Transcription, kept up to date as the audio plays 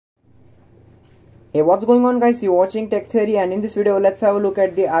Hey, what's going on guys? You're watching Tech Theory, and in this video let's have a look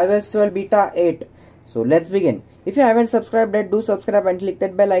at the iOS 12 beta 8. So let's begin. If you haven't subscribed yet, do subscribe and click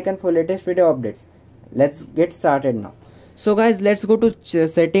that bell icon for latest video updates. Let's get started now. So guys, let's go to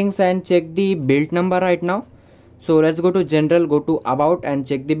settings and check the build number right now. So let's go to general, go to about and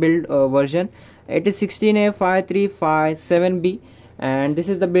check the build version. It is 16A5357B and this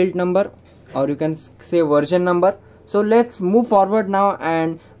is the build number, or you can say version number. So let's move forward now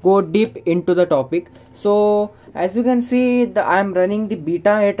and go deep into the topic. So as you can see, I am running the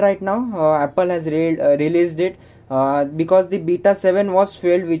beta 8 right now. Apple has released it because the beta 7 was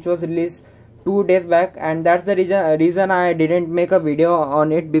failed, which was released 2 days back, and that's the reason I didn't make a video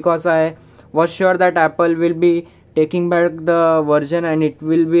on it, because I was sure that Apple will be taking back the version and it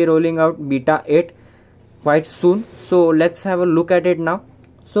will be rolling out beta 8 quite soon. So let's have a look at it now.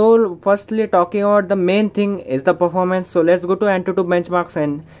 So firstly, talking about the main thing is the performance. So let's go to AnTuTu benchmarks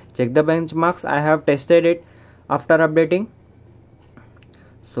and check the benchmarks. I have tested it after updating.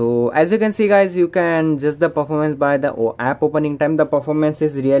 So as you can see guys, you can judge the performance by the app opening time. The performance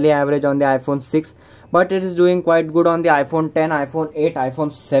is really average on the iPhone 6, but it is doing quite good on the iPhone 10, iPhone 8,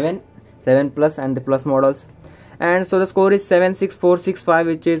 iPhone 7 Plus and the Plus models. And so the score is 76465,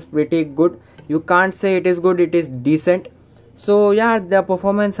 which is pretty good. You can't say it is good, it is decent. So yeah, the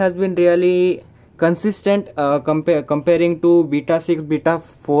performance has been really consistent comparing to beta 6, beta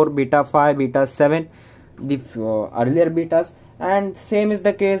 4, beta 5, beta 7, the earlier betas, and same is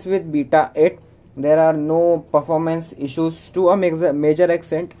the case with beta 8. There are no performance issues to a major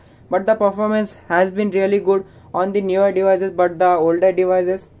extent, but the performance has been really good on the newer devices, but the older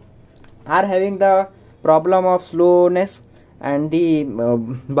devices are having the problem of slowness, and the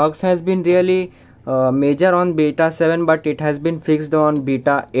bugs has been really major on beta 7, but it has been fixed on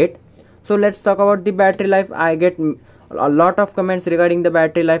beta 8. So let's talk about the battery life. I get a lot of comments regarding the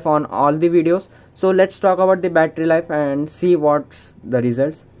battery life on all the videos, so let's talk about the battery life and see what's the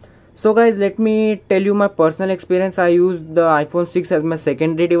results. So guys, let me tell you my personal experience. I used the iPhone 6 as my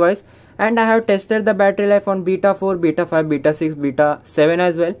secondary device, and I have tested the battery life on beta 4, beta 5, beta 6, beta 7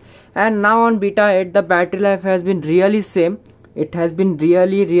 as well, and now on beta 8 the battery life has been really same. It has been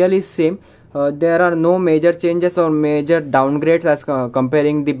really same. There are no major changes or major downgrades as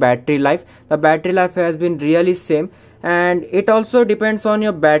comparing the battery life. The battery life has been really same, and it also depends on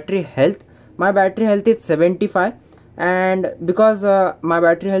your battery health. My battery health is 75, and because my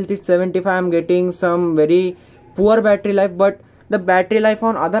battery health is 75, I am getting some very poor battery life, but the battery life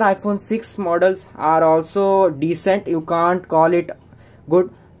on other iPhone 6 models are also decent. You can't call it good,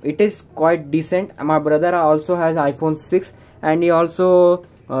 it is quite decent. My brother also has iPhone 6 and he also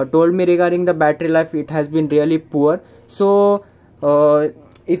told me regarding the battery life, it has been really poor. So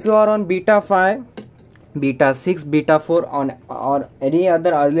if you are on beta 5, beta 6, beta 4 on or any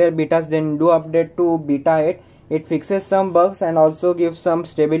other earlier betas, then do update to beta 8. It fixes some bugs and also gives some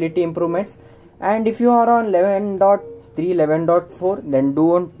stability improvements. And if you are on 11.3, 11.4, then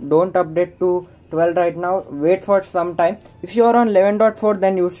don't update to 12 right now. Wait for some time. If you are on 11.4,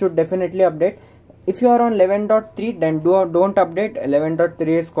 then you should definitely update. If you are on 11.3, then don't update.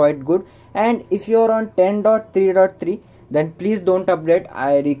 11.3 is quite good. And if you are on 10.3.3, then please don't update.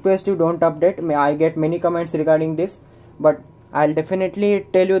 I request you don't update. I get many comments regarding this, but I'll definitely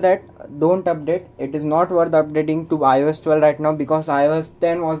tell you that don't update. It is not worth updating to iOS 12 right now, because iOS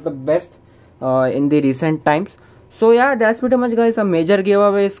 10 was the best in the recent times. So yeah, that's pretty much guys. A major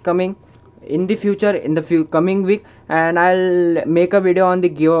giveaway is coming in the future, in the coming week, and I'll make a video on the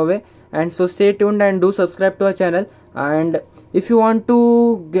giveaway. And so stay tuned and do subscribe to our channel. And if you want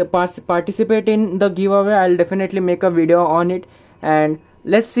to participate in the giveaway, I'll definitely make a video on it, and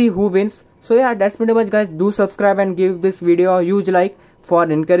let's see who wins. So yeah, that's pretty much guys. Do subscribe and give this video a huge like for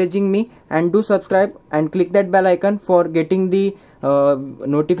encouraging me, and do subscribe and click that bell icon for getting the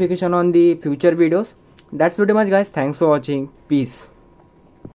notification on the future videos. That's pretty much guys. Thanks for watching. Peace.